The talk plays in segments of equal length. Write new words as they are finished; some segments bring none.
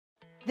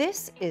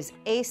This is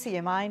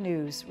ACMi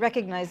News,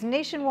 recognized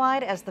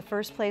nationwide as the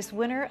first place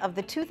winner of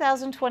the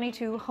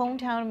 2022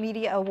 Hometown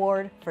Media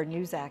Award for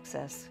News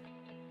Access.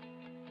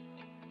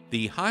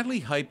 The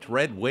highly hyped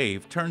red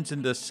wave turns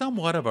into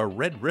somewhat of a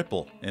red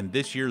ripple in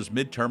this year's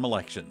midterm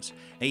elections.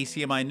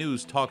 ACMi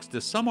News talks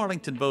to some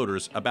Arlington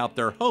voters about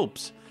their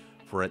hopes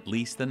for at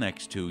least the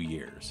next 2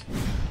 years.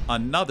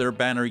 Another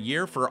banner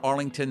year for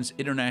Arlington's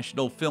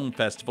International Film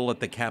Festival at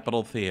the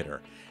Capitol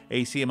Theater.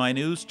 ACMi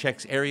News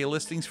checks area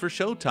listings for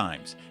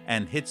showtimes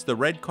and hits the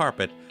red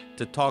carpet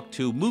to talk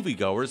to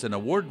moviegoers and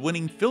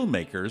award-winning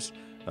filmmakers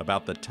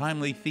about the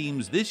timely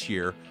themes this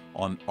year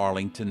on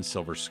Arlington's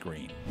silver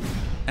screen.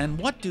 And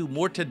what do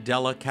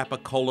mortadella,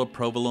 capicola,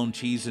 provolone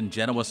cheese, and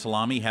Genoa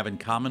salami have in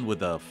common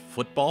with a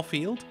football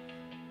field?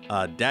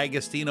 A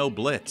D'Agostino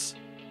Blitz.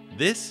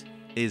 This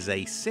is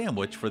a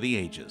sandwich for the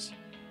ages.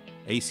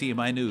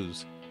 ACMi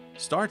News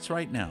starts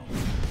right now.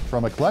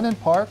 From McLennan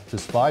Park to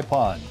Spy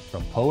Pond,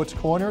 from Poets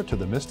Corner to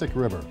the Mystic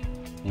River,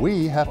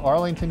 we have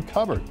Arlington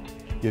covered,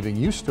 giving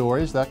you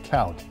stories that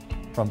count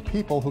from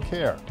people who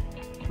care.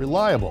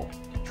 Reliable,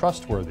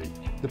 trustworthy,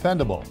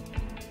 dependable.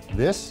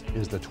 This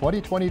is the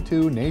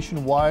 2022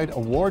 nationwide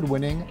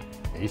award-winning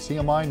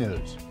ACMi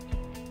News.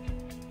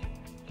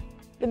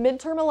 The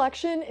midterm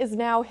election is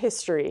now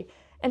history,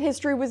 and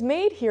history was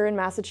made here in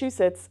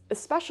Massachusetts,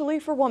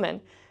 especially for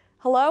women.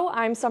 Hello,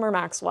 I'm Summer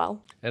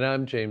Maxwell. And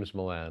I'm James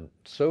Milan.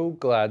 So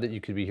glad that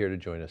you could be here to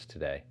join us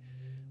today.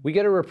 We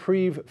get a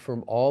reprieve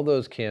from all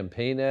those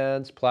campaign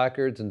ads,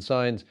 placards, and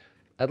signs,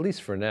 at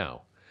least for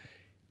now.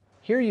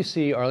 Here you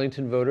see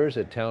Arlington voters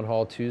at Town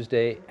Hall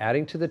Tuesday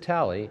adding to the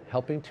tally,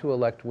 helping to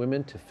elect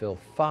women to fill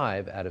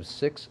 5 out of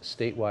 6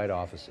 statewide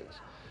offices.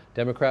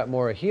 Democrat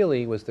Maura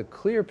Healey was the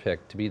clear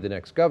pick to be the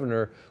next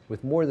governor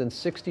with more than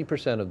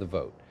 60% of the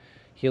vote.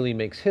 Healey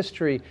makes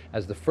history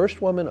as the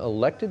first woman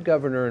elected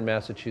governor in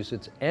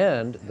Massachusetts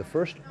and the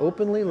first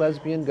openly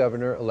lesbian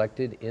governor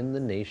elected in the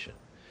nation.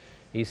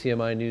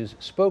 ACMi News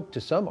spoke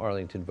to some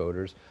Arlington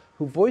voters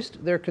who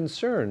voiced their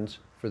concerns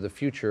for the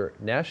future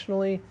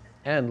nationally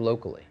and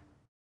locally.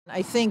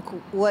 I think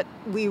what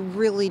we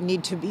really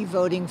need to be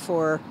voting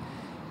for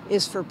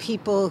is for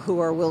people who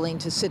are willing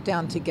to sit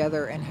down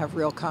together and have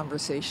real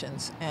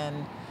conversations.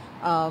 And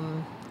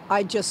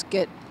I just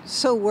get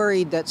so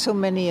worried that so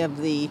many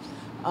of the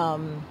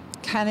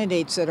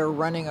candidates that are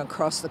running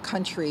across the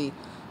country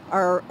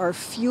are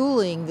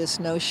fueling this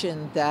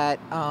notion that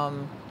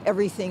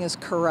everything is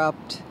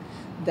corrupt,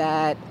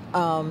 that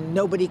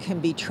nobody can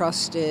be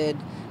trusted,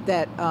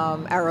 that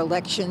our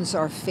elections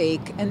are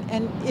fake.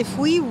 And if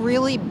we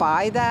really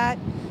buy that,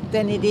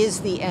 then it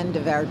is the end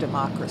of our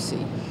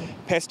democracy.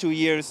 Past 2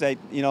 years,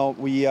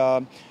 we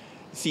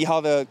see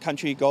how the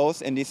country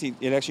goes, and this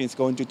election is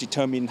going to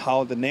determine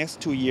how the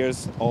next 2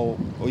 years or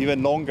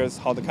even longer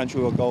how the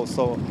country will go.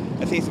 So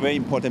I think it's a very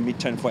important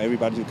midterm for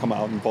everybody to come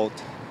out and vote.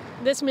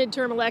 This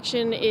midterm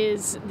election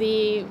is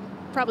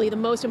probably the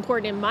most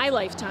important in my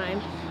lifetime.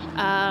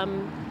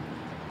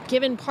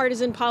 Given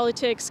partisan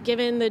politics,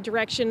 given the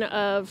direction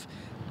of,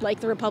 like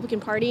the Republican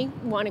Party,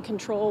 want to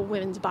control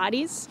women's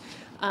bodies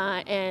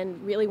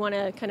and really want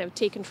to kind of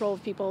take control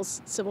of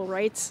people's civil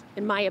rights,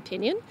 in my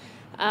opinion.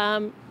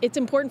 It's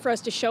important for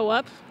us to show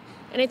up,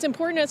 and it's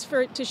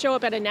important to show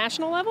up at a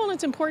national level, and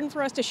it's important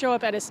for us to show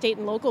up at a state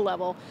and local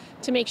level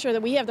to make sure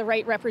that we have the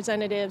right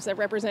representatives that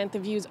represent the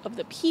views of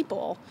the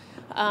people,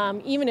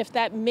 even if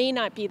that may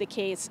not be the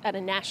case at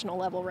a national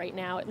level right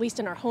now. At least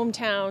in our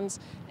hometowns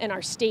and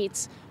our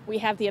states, we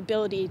have the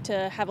ability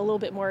to have a little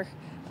bit more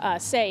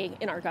say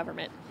in our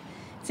government.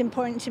 It's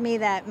important to me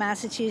that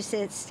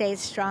Massachusetts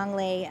stays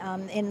strongly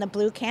in the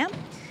blue camp,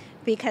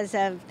 because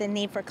of the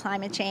need for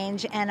climate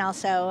change and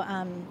also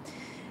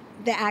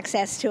the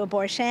access to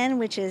abortion,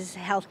 which is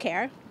health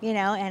care,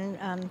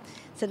 and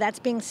so that's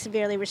being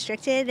severely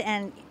restricted.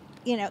 And,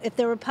 if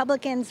the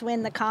Republicans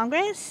win the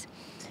Congress,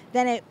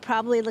 then it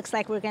probably looks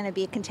like we're going to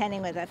be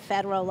contending with a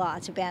federal law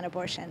to ban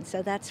abortion.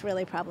 So that's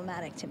really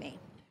problematic to me.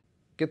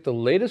 Get the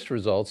latest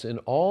results in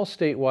all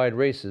statewide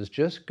races.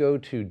 Just go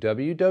to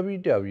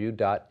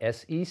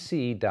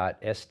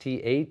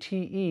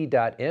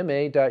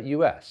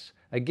www.sec.state.ma.us.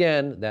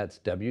 Again, that's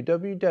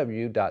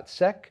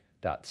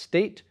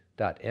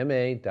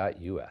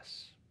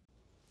www.sec.state.ma.us.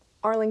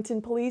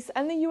 Arlington Police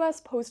and the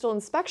U.S. Postal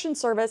Inspection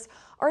Service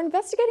are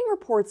investigating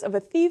reports of a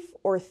thief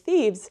or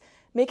thieves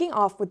making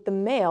off with the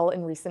mail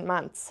in recent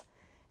months.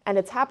 And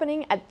it's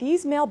happening at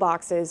these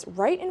mailboxes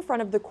right in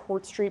front of the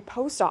Court Street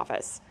Post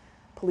Office.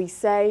 Police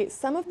say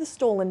some of the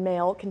stolen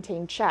mail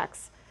contained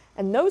checks,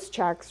 and those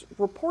checks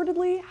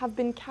reportedly have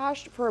been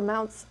cashed for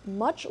amounts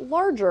much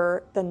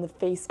larger than the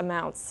face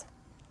amounts.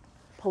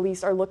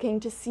 Police are looking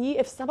to see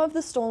if some of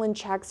the stolen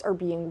checks are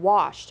being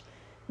washed,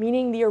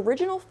 meaning the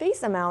original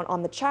face amount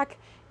on the check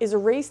is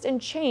erased and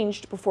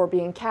changed before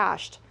being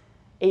cashed.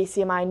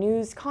 ACMi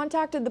News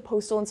contacted the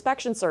Postal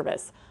Inspection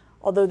Service.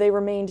 Although they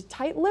remained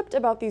tight-lipped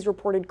about these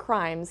reported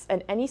crimes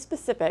and any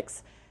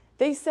specifics,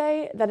 they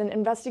say that an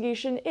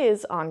investigation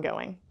is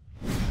ongoing.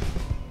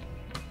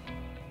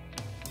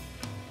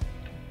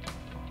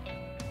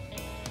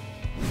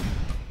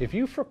 If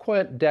you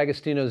frequent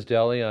D'Agostino's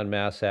Deli on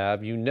Mass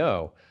Ave, you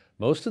know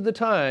most of the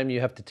time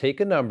you have to take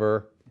a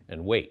number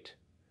and wait,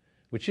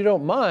 which you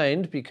don't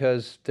mind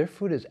because their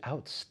food is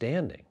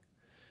outstanding.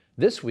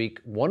 This week,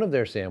 one of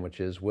their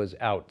sandwiches was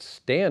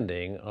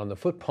outstanding on the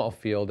football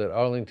field at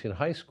Arlington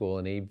High School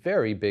in a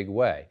very big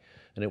way,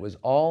 and it was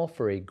all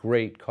for a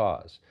great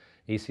cause.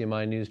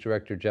 ACMi News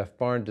Director Jeff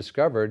Barnes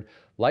discovered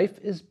life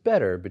is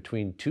better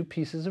between two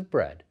pieces of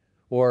bread,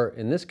 or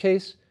in this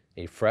case,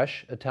 a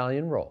fresh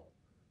Italian roll,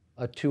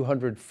 a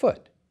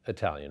 200-foot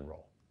Italian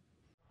roll.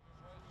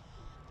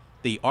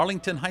 The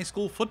Arlington High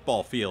School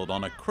football field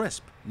on a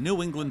crisp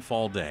New England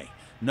fall day.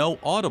 No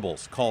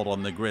audibles called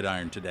on the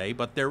gridiron today,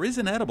 but there is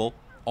an edible,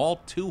 all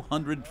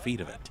 200 feet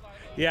of it.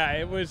 Yeah,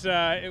 it was.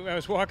 I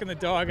was walking the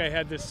dog. I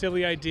had this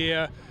silly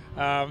idea.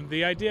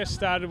 The idea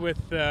started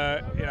with,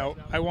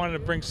 I wanted to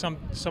bring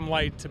some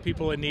light to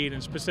people in need,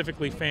 and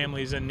specifically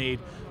families in need.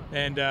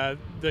 And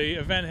the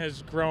event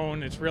has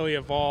grown, it's really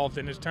evolved,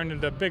 and it's turned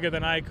into bigger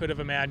than I could have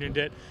imagined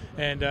it.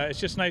 And it's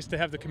just nice to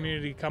have the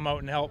community come out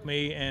and help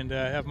me, and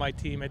have my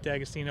team at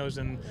D'Agostino's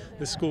and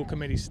the school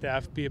committee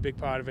staff be a big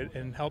part of it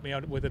and help me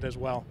out with it as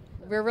well.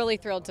 We're really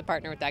thrilled to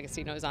partner with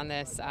D'Agostino's on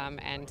this,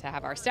 and to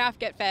have our staff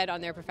get fed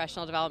on their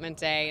professional development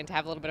day and to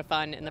have a little bit of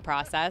fun in the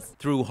process.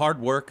 Through hard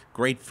work,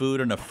 great food,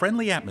 and a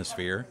friendly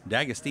atmosphere,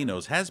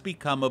 D'Agostino's has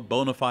become a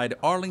bona fide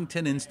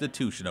Arlington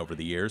institution over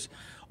the years.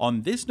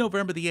 On this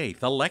November the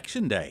 8th,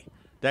 Election Day,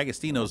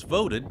 D'Agostino's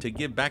voted to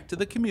give back to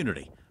the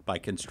community by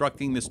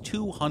constructing this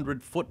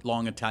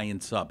 200-foot-long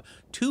Italian sub,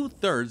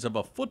 2/3 of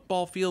a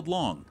football field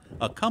long,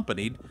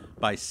 accompanied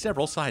by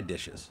several side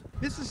dishes.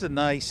 This is a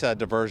nice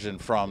diversion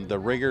from the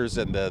rigors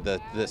and the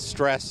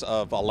stress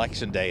of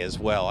Election Day as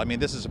well. I mean,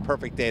 this is a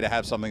perfect day to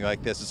have something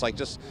like this. It's like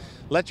just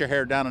let your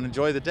hair down and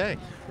enjoy the day.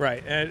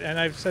 Right, and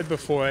I've said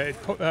before,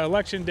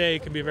 Election Day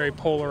can be a very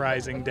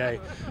polarizing day.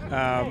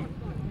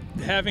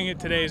 Having it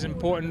today is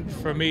important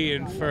for me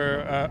and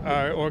for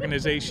our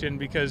organization,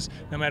 because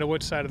no matter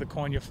which side of the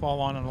coin you fall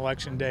on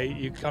Election Day,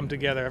 you come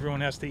together. Everyone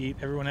has to eat,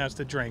 everyone has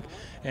to drink.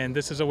 And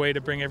this is a way to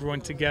bring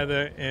everyone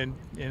together in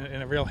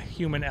a real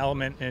human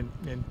element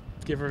and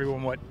give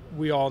everyone what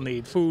we all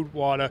need, food,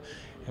 water,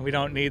 and we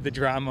don't need the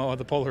drama or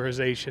the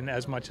polarization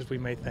as much as we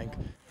may think.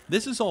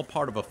 This is all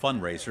part of a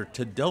fundraiser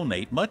to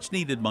donate much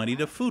needed money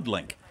to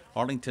FoodLink,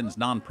 Arlington's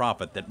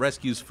nonprofit that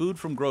rescues food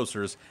from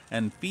grocers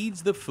and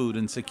feeds the food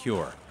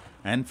insecure.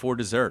 And for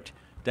dessert,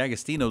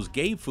 D'Agostino's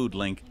gave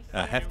FoodLink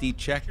a hefty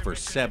check for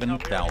 $7,000.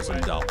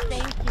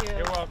 Thank you.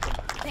 You're welcome.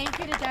 Thank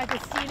you to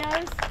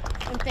D'Agostino's,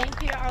 and thank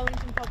you to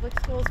Arlington Public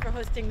Schools for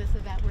hosting this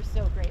event. We're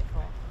so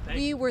grateful.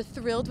 We were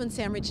thrilled when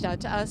Sam reached out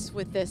to us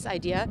with this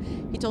idea.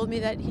 He told me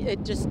that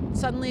it just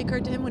suddenly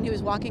occurred to him when he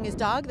was walking his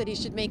dog that he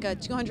should make a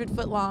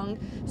 200-foot-long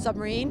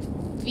submarine,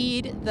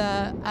 feed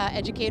the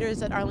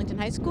educators at Arlington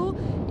High School,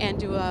 and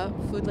do a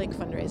FoodLink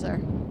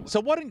fundraiser. So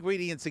what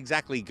ingredients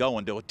exactly go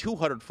into a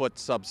 200-foot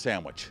sub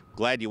sandwich?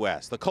 Glad you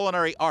asked. The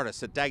culinary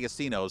artists at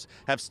D'Agostino's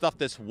have stuffed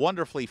this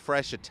wonderfully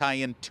fresh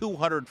Italian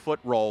 200-foot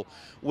roll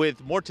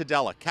with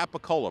mortadella,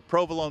 capicola,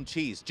 provolone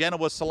cheese,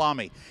 Genoa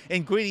salami,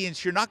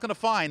 ingredients you're not going to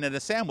find in a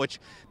sandwich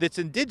that's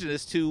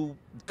indigenous to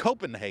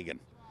Copenhagen.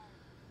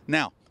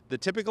 Now, the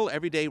typical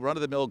everyday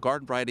run-of-the-mill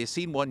garden variety, you've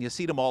seen one, you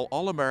see them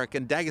all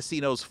American.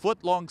 D'Agostino's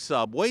foot-long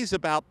sub weighs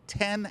about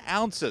 10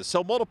 ounces,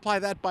 so multiply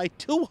that by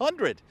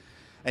 200.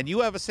 And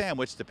you have a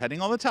sandwich, depending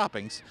on the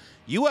toppings,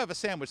 you have a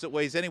sandwich that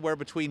weighs anywhere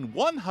between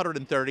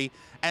 130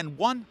 and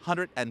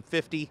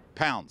 150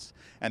 pounds.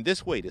 And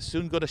this weight is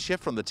soon going to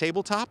shift from the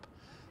tabletop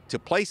to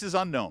places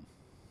unknown.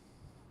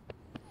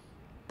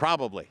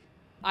 Probably.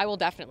 I will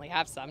definitely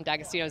have some.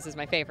 D'Agostino's is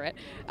my favorite.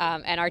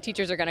 And our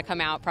teachers are going to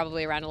come out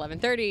probably around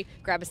 11:30,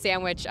 grab a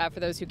sandwich. For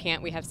those who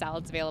can't, we have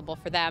salads available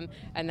for them.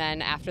 And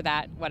then after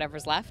that,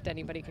 whatever's left,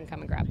 anybody can come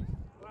and grab.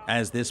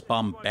 As this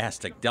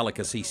bombastic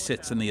delicacy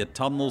sits in the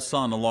autumnal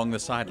sun along the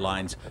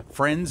sidelines,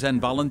 friends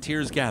and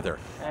volunteers gather.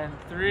 And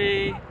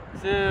 3,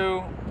 2,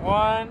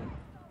 1.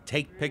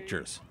 Take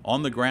pictures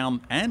on the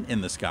ground and in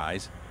the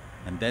skies,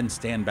 and then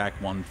stand back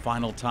one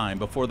final time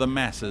before the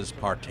masses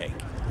partake.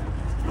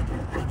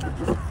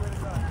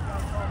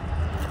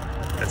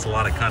 That's a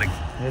lot of cutting.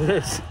 It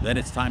is. Then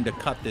it's time to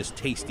cut this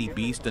tasty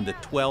beast into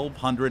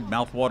 1,200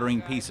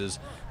 mouth-watering pieces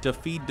to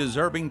feed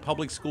deserving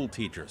public school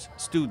teachers,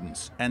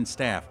 students, and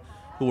staff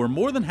who are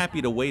more than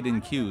happy to wait in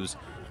queues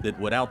that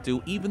would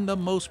outdo even the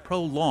most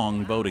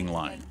prolonged voting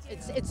line.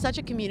 It's such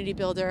a community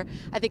builder.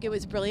 I think it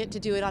was brilliant to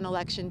do it on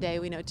Election Day.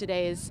 We know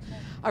today is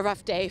a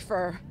rough day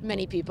for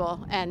many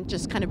people, and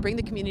just kind of bring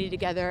the community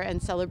together and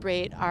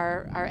celebrate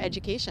our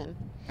education.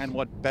 And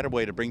what better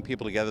way to bring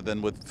people together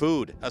than with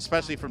food,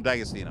 especially from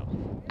D'Agostino?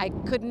 I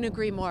couldn't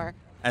agree more.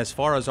 As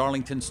far as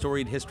Arlington's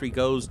storied history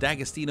goes,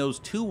 D'Agostino's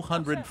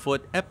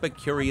 200-foot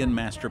Epicurean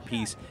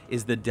masterpiece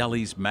is the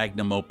deli's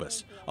magnum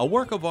opus, a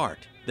work of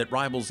art that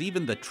rivals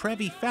even the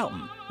Trevi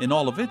Fountain in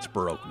all of its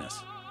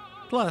baroqueness.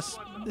 Plus,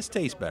 this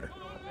tastes better.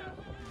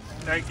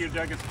 Thank you,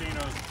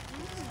 D'Agostino's.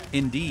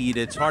 Indeed,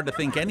 it's hard to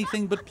think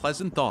anything but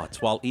pleasant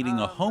thoughts while eating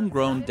a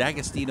homegrown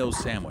D'Agostino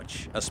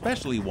sandwich,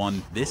 especially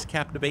one this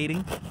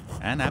captivating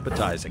and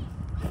appetizing.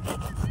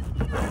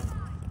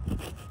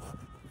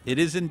 It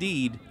is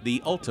indeed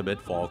the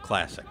ultimate fall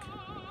classic.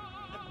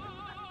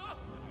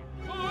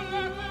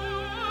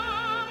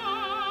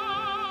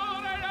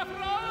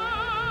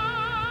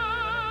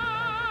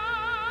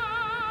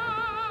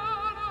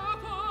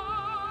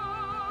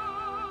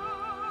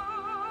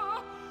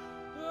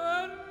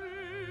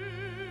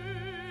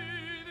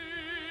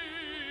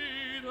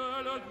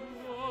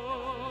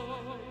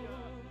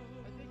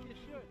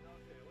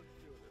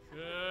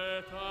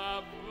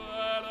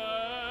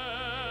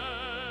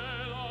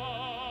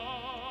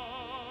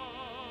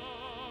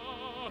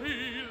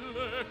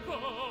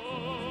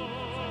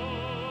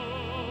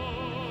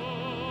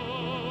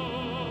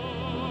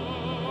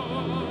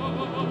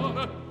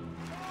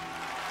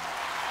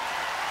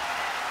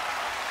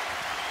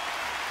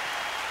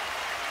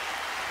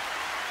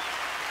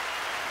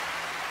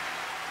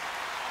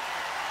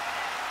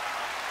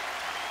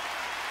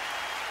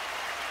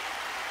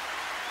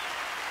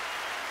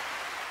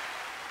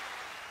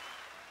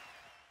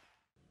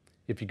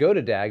 If you go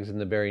to DAGS in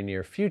the very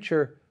near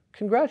future,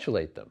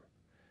 congratulate them.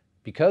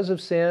 Because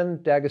of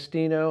San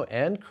D'Agostino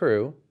and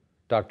crew,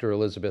 Dr.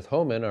 Elizabeth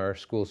Homan, our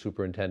school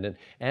superintendent,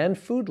 and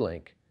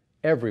FoodLink,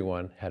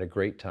 everyone had a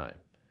great time.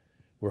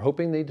 We're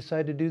hoping they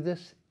decide to do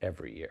this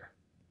every year.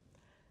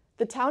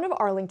 The town of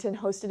Arlington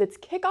hosted its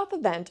kickoff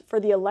event for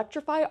the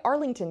Electrify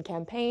Arlington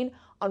campaign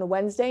on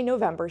Wednesday,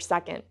 November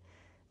 2nd.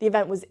 The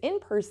event was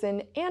in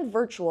person and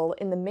virtual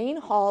in the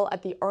main hall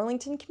at the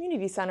Arlington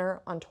Community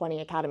Center on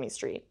 20 Academy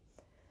Street.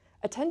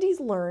 Attendees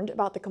learned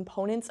about the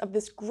components of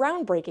this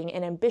groundbreaking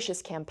and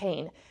ambitious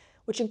campaign,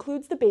 which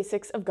includes the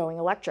basics of going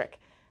electric,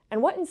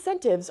 and what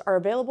incentives are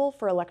available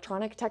for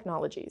electronic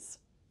technologies.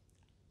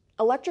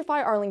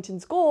 Electrify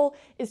Arlington's goal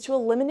is to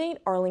eliminate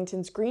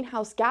Arlington's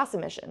greenhouse gas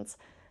emissions,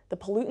 the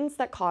pollutants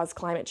that cause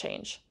climate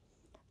change.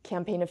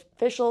 Campaign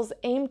officials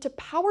aim to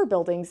power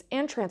buildings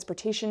and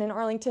transportation in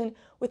Arlington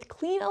with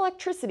clean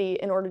electricity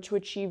in order to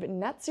achieve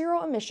net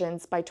zero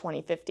emissions by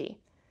 2050.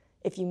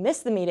 If you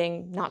missed the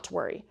meeting, not to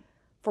worry.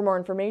 For more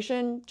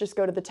information, just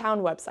go to the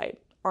town website,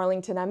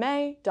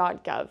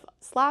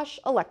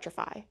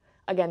 arlingtonma.gov/electrify.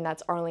 Again,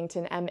 that's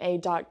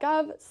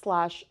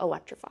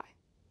arlingtonma.gov/electrify.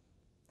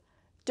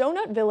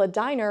 Donut Villa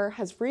Diner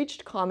has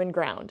reached common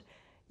ground.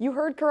 You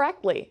heard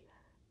correctly.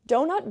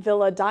 Donut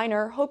Villa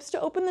Diner hopes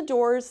to open the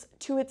doors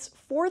to its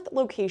 4th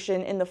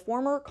location in the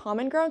former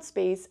Common Ground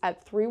space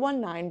at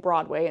 319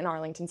 Broadway in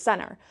Arlington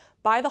Center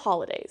by the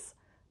holidays.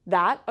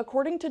 That,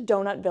 according to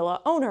Donut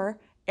Villa owner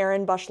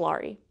Aaron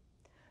Bushlari.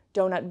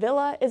 Donut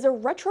Villa is a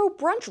retro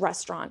brunch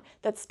restaurant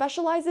that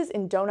specializes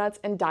in donuts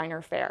and diner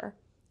fare,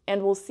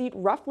 and will seat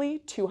roughly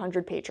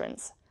 200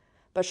 patrons.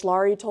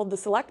 Bushlari told the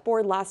Select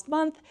Board last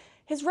month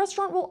his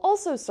restaurant will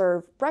also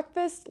serve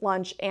breakfast,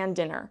 lunch, and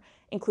dinner,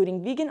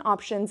 including vegan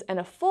options and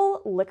a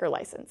full liquor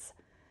license.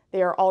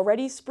 They are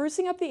already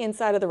sprucing up the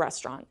inside of the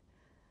restaurant.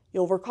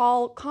 You'll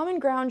recall Common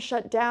Ground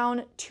shut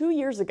down 2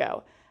 years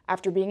ago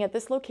after being at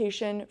this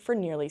location for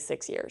nearly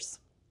 6 years.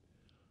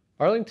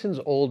 Arlington's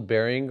old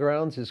burying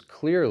grounds is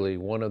clearly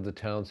one of the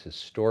town's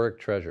historic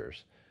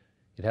treasures.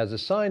 It has a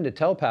sign to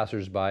tell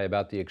passersby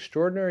about the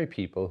extraordinary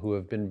people who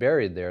have been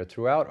buried there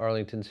throughout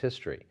Arlington's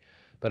history.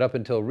 But up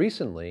until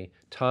recently,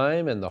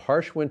 time and the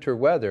harsh winter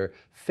weather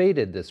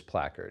faded this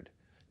placard.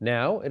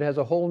 Now it has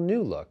a whole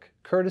new look,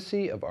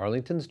 courtesy of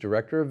Arlington's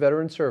Director of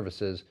Veteran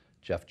Services,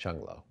 Jeff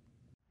Chunglo.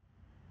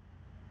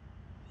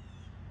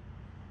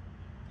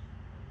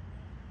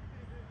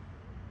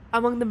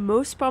 Among the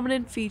most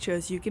prominent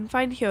features you can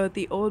find here at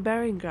the old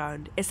burying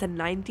ground is a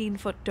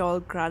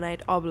 19-foot-tall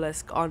granite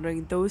obelisk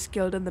honoring those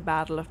killed in the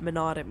Battle of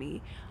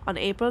Menotomy on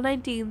April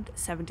 19,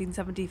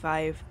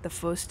 1775, the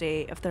first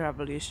day of the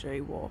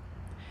Revolutionary War.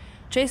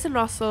 Jason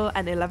Russell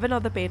and 11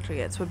 other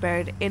patriots were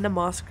buried in a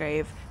mass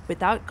grave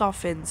without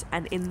coffins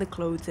and in the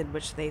clothes in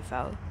which they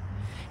fell.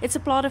 It's a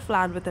plot of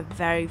land with a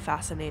very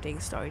fascinating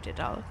story to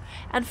tell,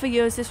 and for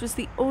years this was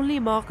the only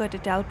marker to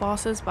tell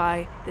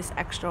passers-by this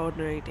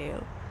extraordinary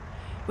tale,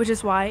 which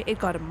is why it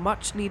got a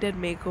much-needed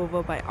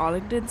makeover by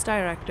Arlington's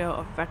Director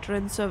of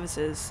Veteran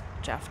Services,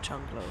 Jeff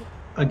Chunglo.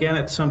 Again,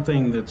 it's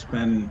something that's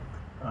been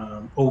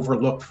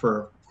overlooked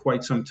for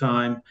quite some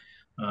time.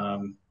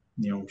 I'm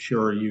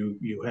sure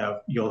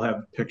you'll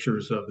have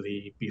pictures of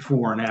the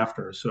before and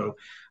after. So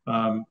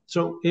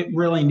it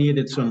really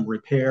needed some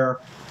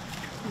repair.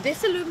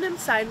 This aluminum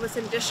sign was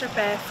in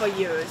disrepair for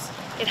years.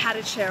 It had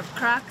its share of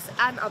cracks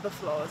and other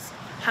flaws.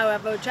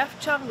 However,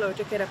 Jeff Chunglo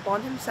took it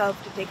upon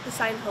himself to take the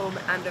sign home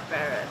and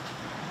repair it.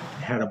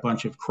 It had a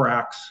bunch of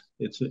cracks.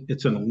 It's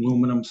an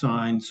aluminum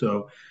sign,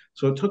 so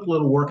it took a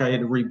little work. I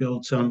had to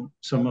rebuild some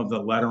of the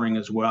lettering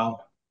as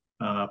well,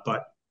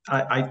 but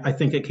I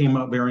think it came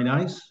out very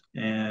nice,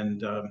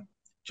 and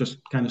just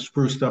kind of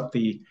spruced up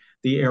the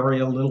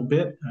area a little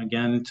bit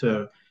again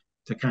to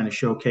kind of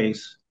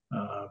showcase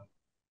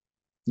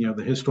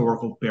the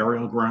historical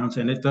burial grounds,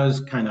 and it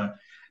does kind of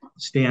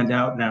stand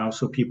out now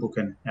so people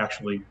can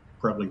actually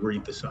probably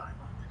read the sign.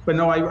 But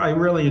no, I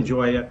really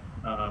enjoy it,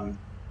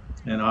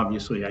 and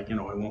obviously I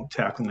won't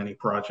tackle any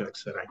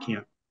projects that I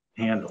can't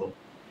handle.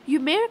 You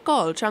may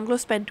recall Chunglo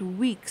spent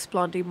weeks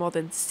planting more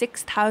than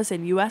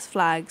 6,000 US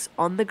flags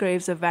on the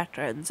graves of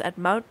veterans at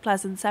Mount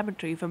Pleasant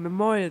Cemetery for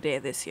Memorial Day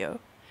this year.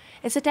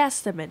 It's a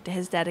testament to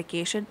his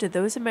dedication to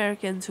those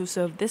Americans who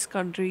served this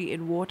country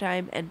in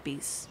wartime and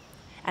peace.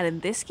 And in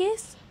this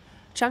case,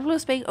 Chunglo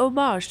is paying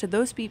homage to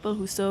those people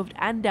who served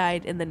and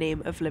died in the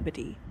name of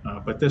liberty.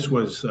 But this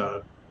was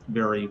a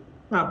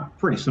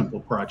pretty simple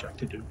project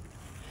to do.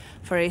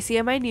 For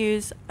ACMi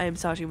News, I'm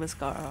Saji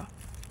Mascara.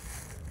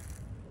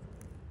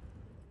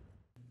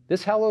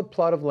 This hallowed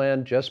plot of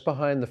land just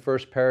behind the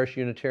First Parish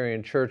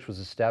Unitarian Church was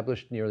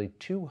established nearly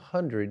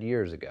 200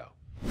 years ago.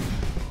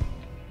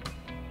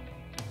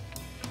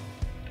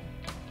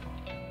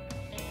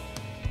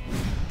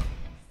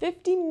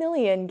 $50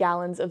 million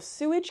gallons of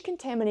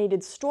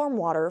sewage-contaminated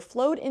stormwater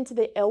flowed into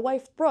the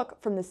Alewife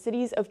Brook from the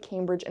cities of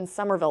Cambridge and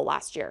Somerville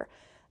last year.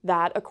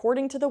 That,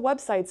 according to the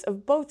websites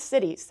of both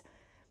cities.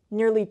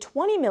 Nearly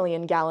 20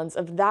 million gallons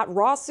of that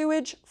raw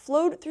sewage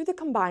flowed through the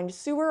combined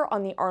sewer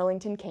on the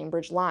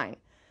Arlington-Cambridge line.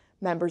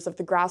 Members of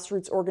the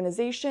grassroots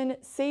organization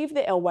Save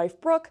the Alewife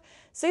Brook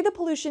say the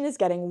pollution is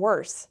getting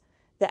worse.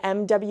 The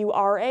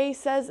MWRA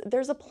says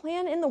there's a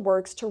plan in the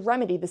works to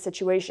remedy the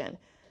situation,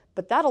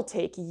 but that'll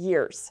take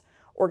years.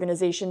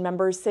 Organization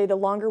members say the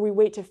longer we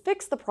wait to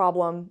fix the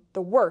problem,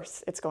 the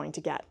worse it's going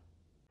to get.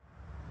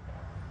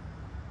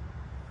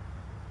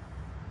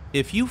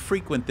 If you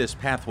frequent this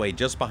pathway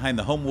just behind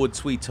the Homewood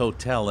Suites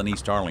Hotel in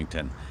East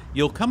Arlington,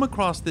 you'll come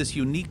across this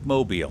unique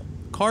mobile,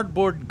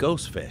 cardboard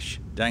ghostfish,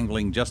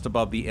 dangling just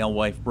above the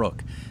Alewife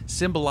Brook,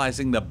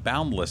 symbolizing the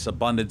boundless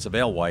abundance of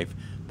alewife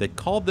that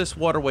called this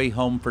waterway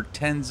home for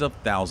tens of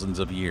thousands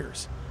of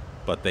years.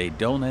 But they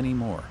don't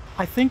anymore.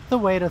 I think the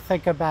way to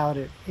think about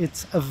it,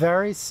 it's a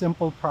very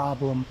simple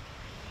problem.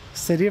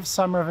 City of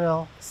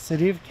Somerville,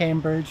 City of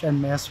Cambridge,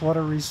 and Mass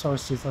Water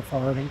Resources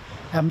Authority,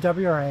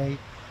 MWRA,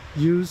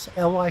 use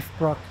Alewife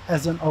Brook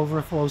as an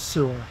overflow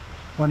sewer.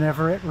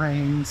 Whenever it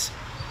rains,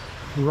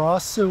 raw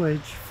sewage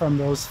from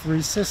those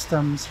three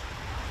systems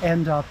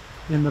end up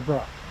in the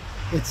brook.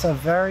 It's a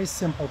very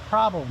simple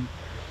problem.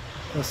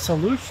 The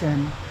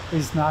solution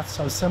is not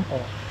so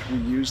simple. We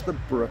use the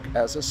brook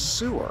as a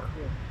sewer.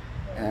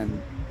 And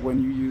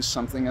when you use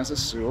something as a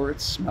sewer, it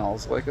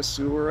smells like a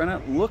sewer and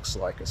it looks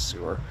like a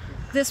sewer.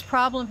 This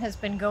problem has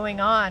been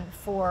going on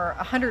for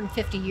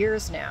 150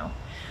 years now.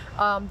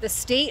 The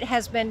state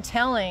has been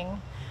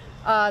telling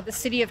the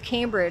city of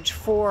Cambridge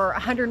for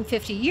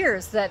 150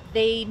 years that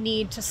they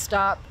need to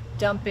stop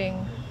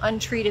dumping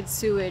untreated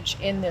sewage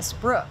in this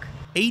brook.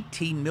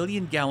 18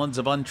 million gallons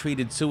of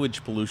untreated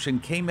sewage pollution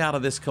came out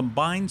of this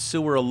combined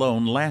sewer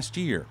alone last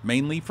year,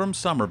 mainly from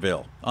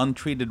Somerville,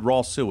 untreated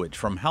raw sewage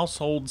from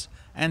households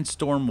and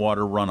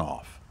stormwater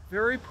runoff.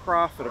 Very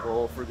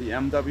profitable for the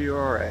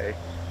MWRA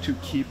to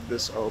keep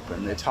this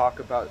open. They talk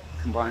about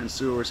combined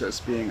sewers as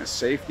being a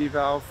safety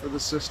valve for the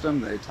system.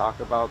 They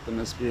talk about them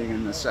as being a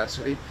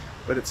necessity,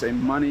 but it's a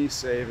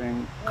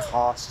money-saving,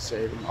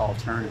 cost-saving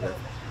alternative.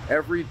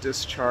 Every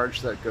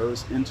discharge that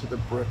goes into the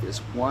brook is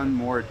one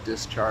more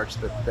discharge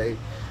that they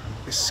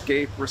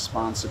escape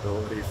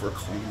responsibility for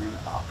cleaning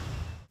up.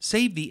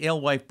 Save the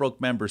Alewife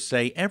Brook members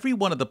say every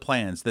one of the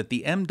plans that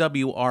the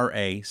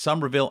MWRA,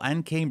 Somerville,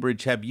 and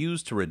Cambridge have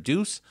used to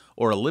reduce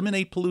or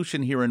eliminate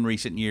pollution here in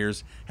recent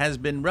years has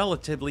been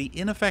relatively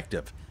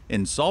ineffective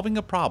in solving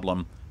a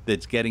problem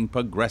that's getting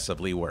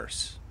progressively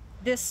worse.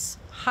 This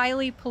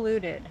highly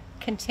polluted,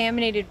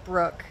 contaminated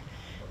brook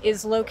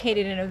is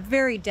located in a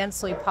very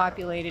densely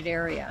populated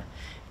area.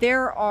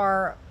 There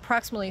are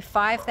approximately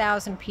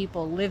 5,000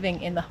 people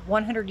living in the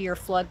 100-year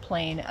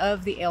floodplain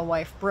of the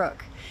Alewife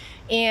Brook.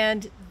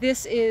 And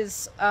this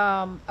is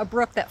a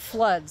brook that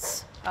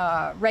floods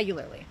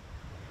regularly.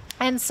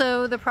 And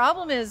so the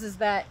problem is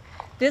that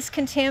this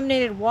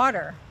contaminated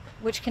water,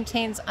 which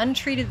contains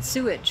untreated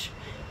sewage,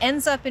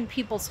 ends up in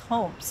people's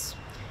homes,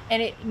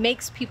 and it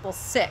makes people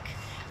sick.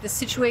 The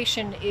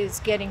situation is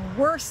getting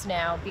worse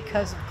now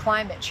because of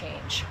climate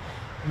change.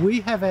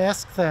 We have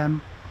asked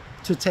them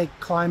to take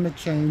climate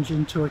change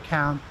into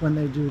account when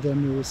they do their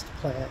newest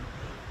plan,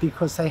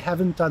 because they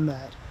haven't done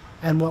that.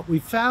 And what we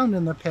found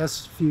in the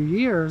past few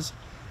years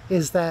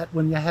is that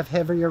when you have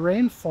heavier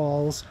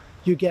rainfalls,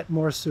 you get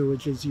more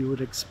sewage, as you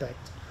would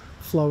expect,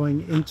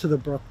 flowing into the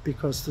brook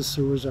because the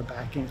sewers are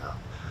backing up.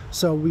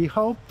 So we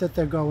hope that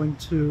they're going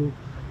to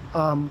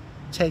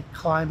take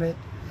climate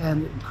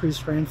and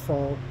increased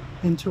rainfall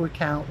into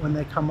account when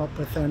they come up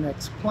with their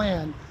next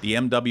plan. The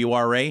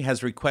MWRA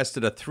has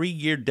requested a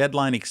 3-year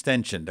deadline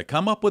extension to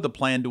come up with a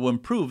plan to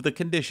improve the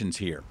conditions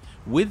here,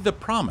 with the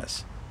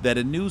promise that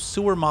a new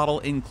sewer model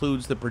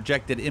includes the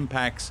projected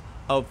impacts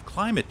of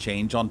climate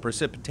change on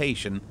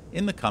precipitation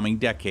in the coming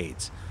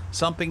decades,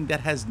 something that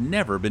has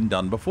never been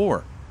done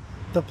before.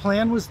 The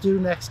plan was due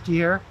next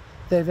year.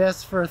 They've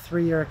asked for a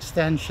 3-year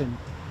extension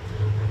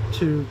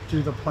to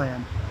do the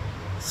plan.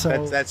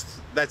 So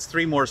that's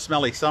 3 more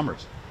smelly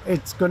summers.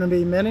 It's going to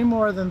be many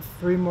more than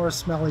 3 more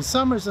smelly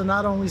summers, and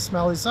not only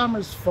smelly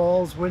summers,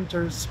 falls,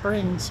 winters,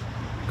 springs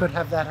could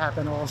have that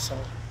happen also.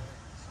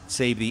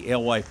 Save the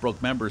Alewife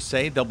Brook members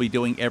say they'll be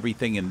doing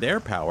everything in their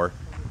power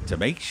to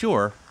make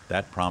sure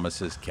that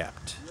promise is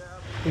kept.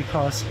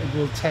 Because it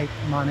will take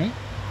money,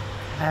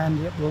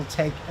 and it will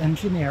take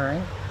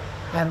engineering,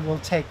 and it will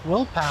take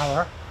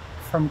willpower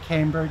from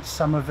Cambridge,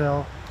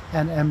 Somerville,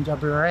 and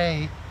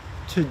MWRA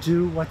to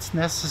do what's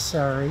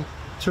necessary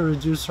to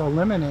reduce or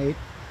eliminate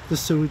the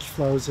sewage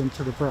flows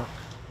into the brook.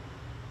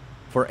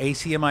 For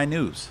ACMi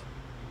News,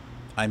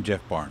 I'm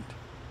Jeff Barnes.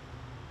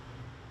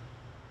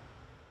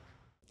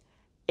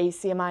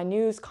 ACMi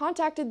News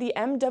contacted the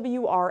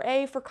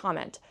MWRA for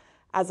comment.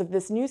 As of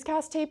this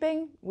newscast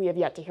taping, we have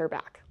yet to hear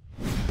back.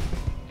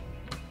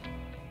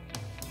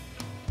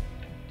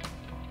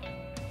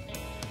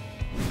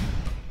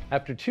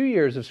 After 2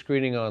 years of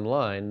screening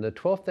online, the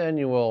 12th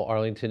annual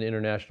Arlington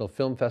International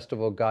Film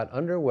Festival got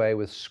underway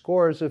with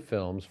scores of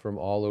films from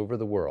all over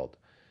the world.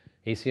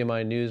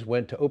 ACMi News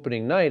went to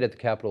opening night at the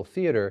Capitol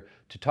Theater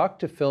to talk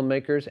to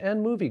filmmakers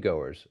and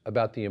moviegoers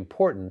about the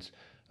importance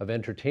of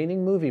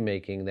entertaining movie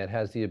making that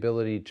has the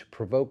ability to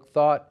provoke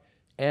thought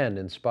and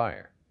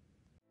inspire.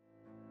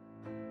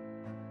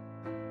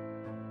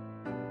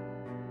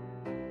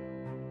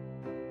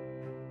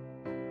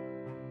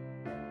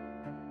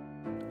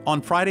 On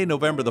Friday,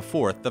 November the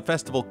 4th, the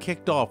festival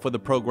kicked off with a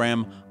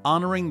program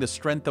honoring the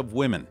strength of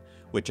women,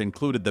 which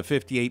included the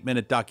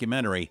 58-minute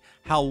documentary,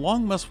 How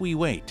Long Must We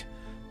Wait?,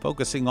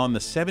 focusing on the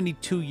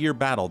 72-year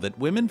battle that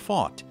women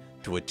fought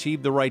to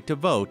achieve the right to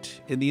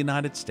vote in the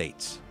United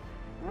States.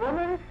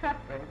 Women's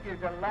suffrage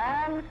is a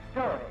long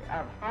story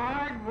of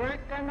hard work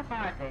and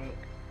heartache,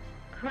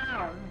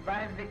 crowned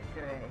by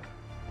victory.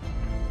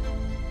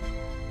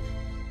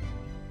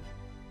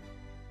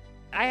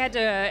 I had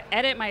to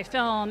edit my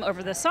film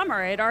over the summer.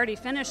 I had already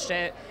finished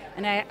it,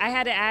 and I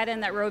had to add in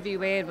that Roe v.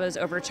 Wade was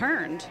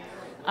overturned.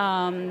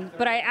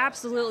 But I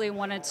absolutely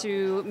wanted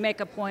to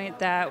make a point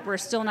that we're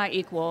still not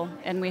equal,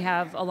 and we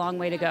have a long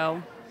way to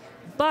go.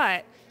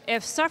 But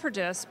if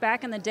suffragists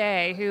back in the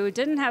day who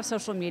didn't have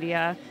social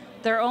media,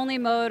 their only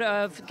mode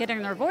of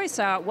getting their voice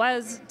out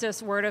was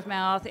just word of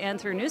mouth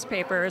and through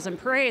newspapers and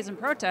parades and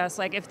protests,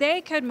 like if they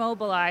could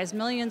mobilize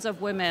millions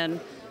of women,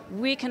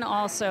 we can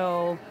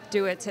also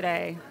do it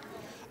today.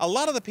 A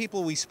lot of the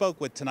people we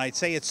spoke with tonight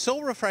say it's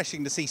so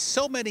refreshing to see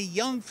so many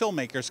young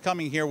filmmakers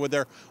coming here with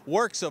their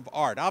works of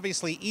art.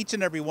 Obviously, each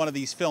and every one of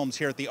these films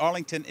here at the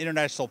Arlington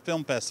International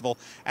Film Festival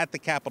at the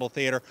Capitol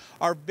Theater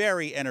are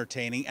very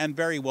entertaining and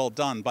very well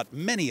done, but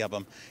many of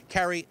them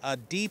carry a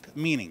deep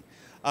meaning.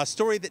 A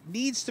story that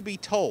needs to be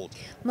told.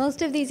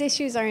 Most of these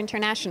issues are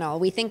international.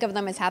 We think of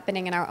them as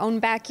happening in our own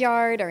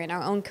backyard or in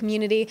our own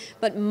community,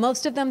 but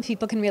most of them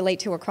people can relate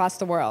to across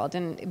the world.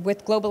 And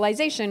with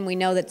globalization, we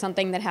know that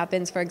something that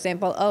happens, for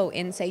example,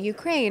 in, say,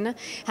 Ukraine,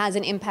 has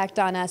an impact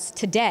on us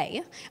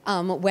today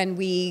when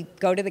we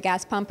go to the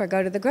gas pump or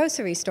go to the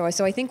grocery store.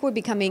 So I think we're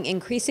becoming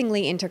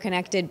increasingly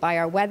interconnected by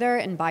our weather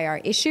and by our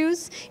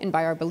issues and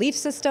by our belief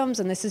systems,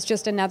 and this is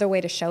just another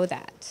way to show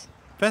that.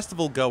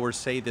 Festival goers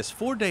say this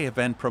four-day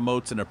event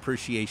promotes an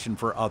appreciation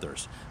for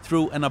others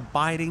through an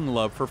abiding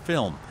love for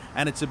film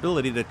and its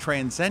ability to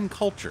transcend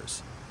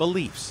cultures,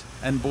 beliefs,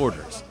 and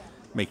borders,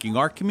 making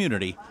our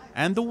community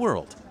and the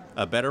world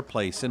a better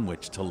place in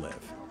which to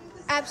live.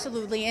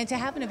 Absolutely, and to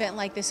have an event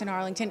like this in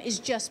Arlington is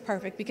just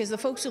perfect because the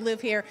folks who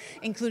live here,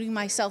 including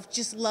myself,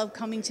 just love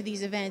coming to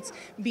these events,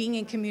 being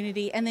in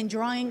community, and then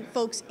drawing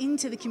folks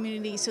into the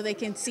community so they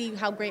can see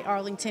how great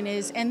Arlington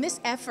is. And this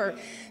effort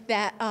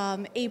that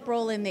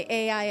April and the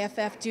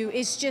AIFF do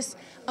is just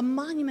a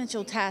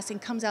monumental task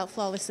and comes out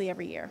flawlessly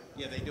every year.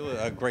 Yeah, they do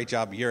a great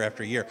job year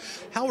after year.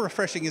 How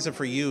refreshing is it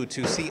for you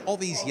to see all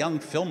these young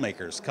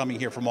filmmakers coming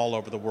here from all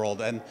over the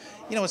world? And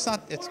you know,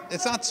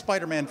 it's not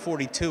Spider-Man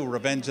 42,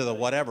 Revenge of the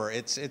whatever.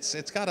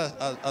 It's got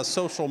a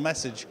social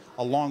message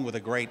along with a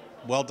great,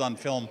 well-done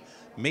film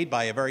made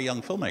by a very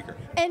young filmmaker.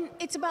 And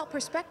it's about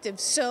perspective.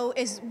 So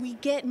as we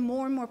get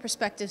more and more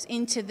perspectives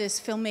into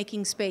this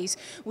filmmaking space,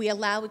 we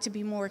allow it to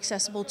be more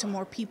accessible to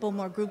more people,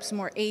 more groups,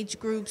 more age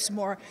groups,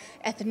 more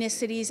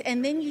ethnicities.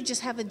 And then you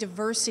just have a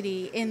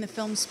diversity in the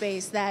film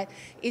space that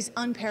is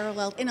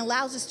unparalleled and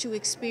allows us to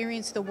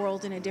experience the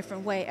world in a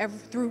different way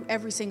through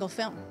every single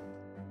film.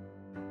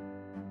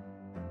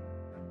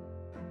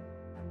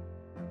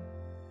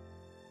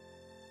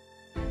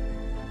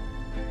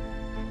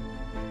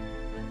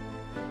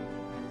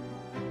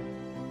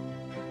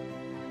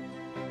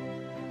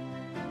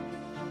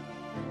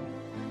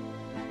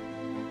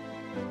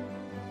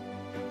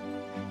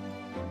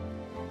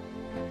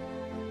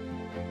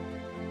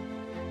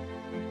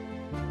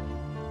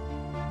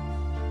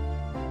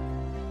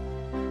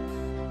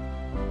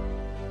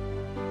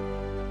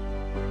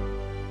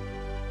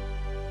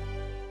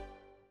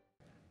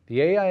 The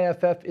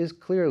AIFF is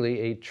clearly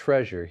a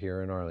treasure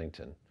here in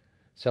Arlington,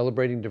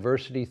 celebrating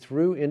diversity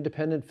through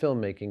independent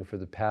filmmaking for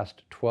the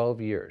past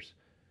 12 years.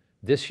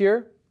 This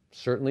year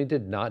certainly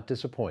did not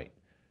disappoint.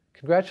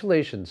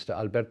 Congratulations to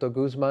Alberto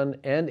Guzman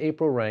and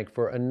April Rank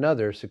for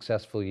another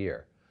successful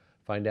year.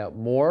 Find out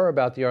more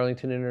about the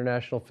Arlington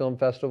International Film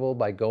Festival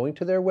by going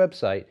to their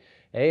website,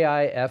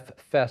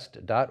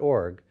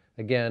 aiffest.org.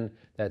 Again,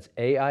 that's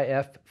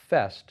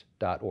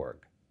aiffest.org.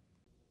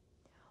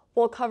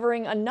 While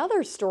covering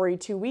another story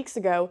 2 weeks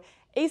ago,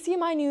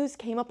 ACMi News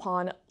came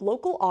upon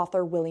local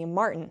author William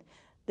Martin,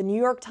 the New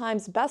York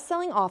Times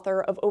bestselling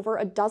author of over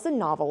a dozen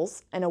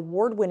novels, an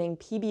award-winning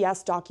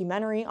PBS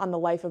documentary on the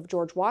life of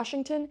George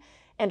Washington,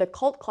 and a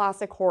cult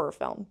classic horror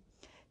film.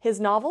 His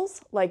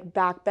novels, like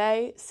Back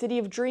Bay, City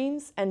of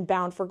Dreams, and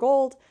Bound for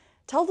Gold,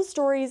 tell the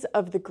stories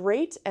of the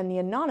great and the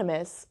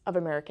anonymous of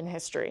American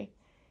history.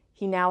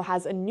 He now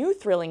has a new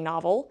thrilling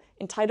novel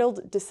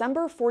entitled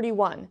December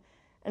 41,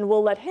 and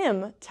we'll let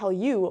him tell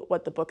you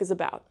what the book is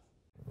about.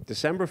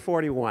 December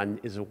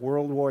 41 is a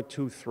World War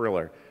II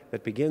thriller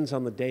that begins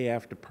on the day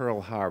after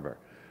Pearl Harbor,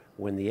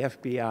 when the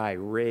FBI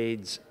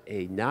raids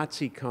a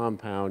Nazi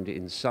compound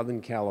in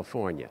Southern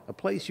California, a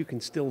place you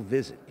can still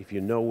visit if you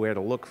know where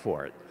to look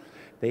for it.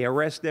 They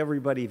arrest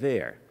everybody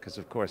there, because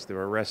of course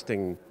they're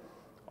arresting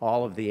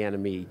all of the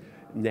enemy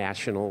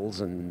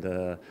nationals and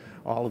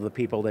all of the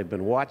people they've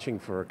been watching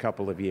for a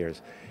couple of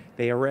years.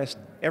 They arrest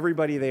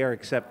everybody there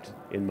except,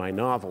 in my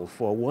novel,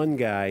 for one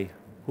guy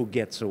who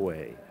gets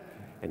away.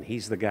 And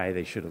he's the guy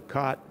they should have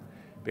caught,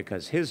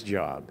 because his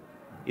job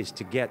is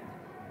to get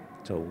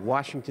to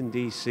Washington,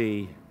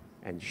 D.C.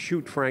 and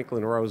shoot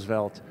Franklin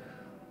Roosevelt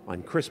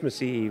on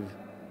Christmas Eve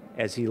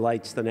as he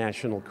lights the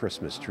national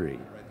Christmas tree.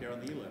 Right there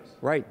on the ellipse.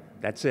 Right,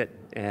 that's it.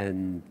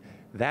 And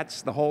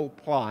that's the whole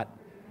plot.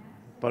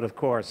 But of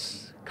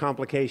course,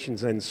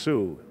 complications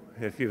ensue.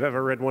 If you've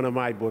ever read one of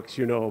my books,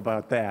 you know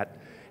about that.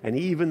 And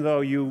even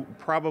though you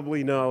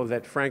probably know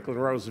that Franklin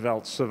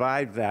Roosevelt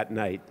survived that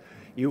night,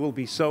 you will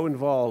be so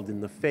involved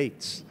in the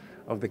fates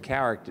of the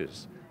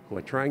characters who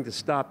are trying to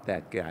stop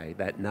that guy,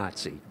 that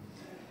Nazi,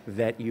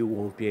 that you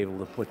won't be able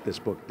to put this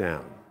book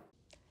down.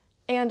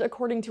 And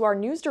according to our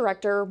news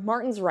director,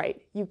 Martin's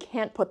right. You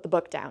can't put the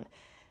book down.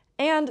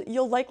 And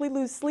you'll likely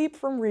lose sleep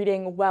from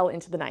reading well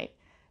into the night.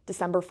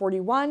 December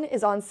 41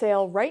 is on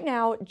sale right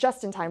now,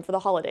 just in time for the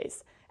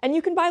holidays. And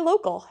you can buy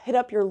local. Hit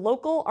up your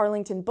local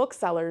Arlington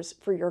booksellers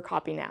for your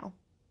copy now.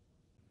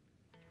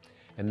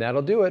 And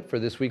that'll do it for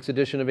this week's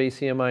edition of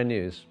ACMi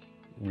News.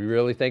 We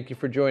really thank you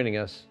for joining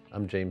us.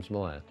 I'm James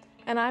Milan.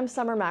 And I'm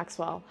Summer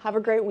Maxwell. Have a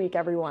great week,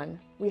 everyone.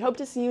 We hope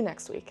to see you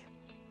next week.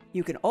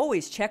 You can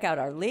always check out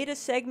our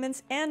latest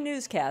segments and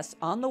newscasts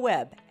on the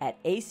web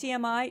at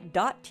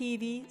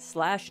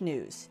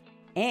acmi.tv/news.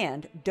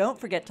 And don't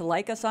forget to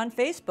like us on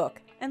Facebook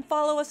and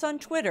follow us on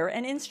Twitter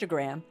and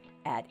Instagram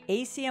at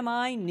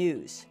ACMi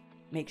News.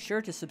 Make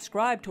sure to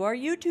subscribe to our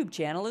YouTube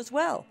channel as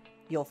well.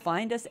 You'll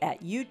find us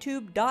at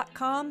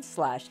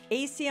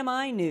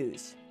youtube.com/ACMi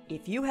News.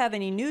 If you have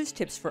any news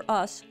tips for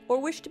us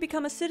or wish to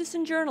become a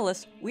citizen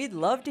journalist, we'd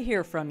love to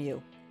hear from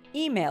you.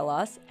 Email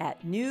us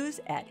at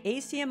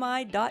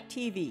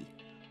news@acmi.tv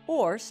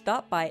or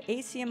stop by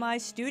ACMI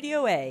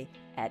Studio A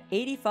at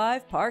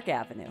 85 Park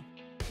Avenue.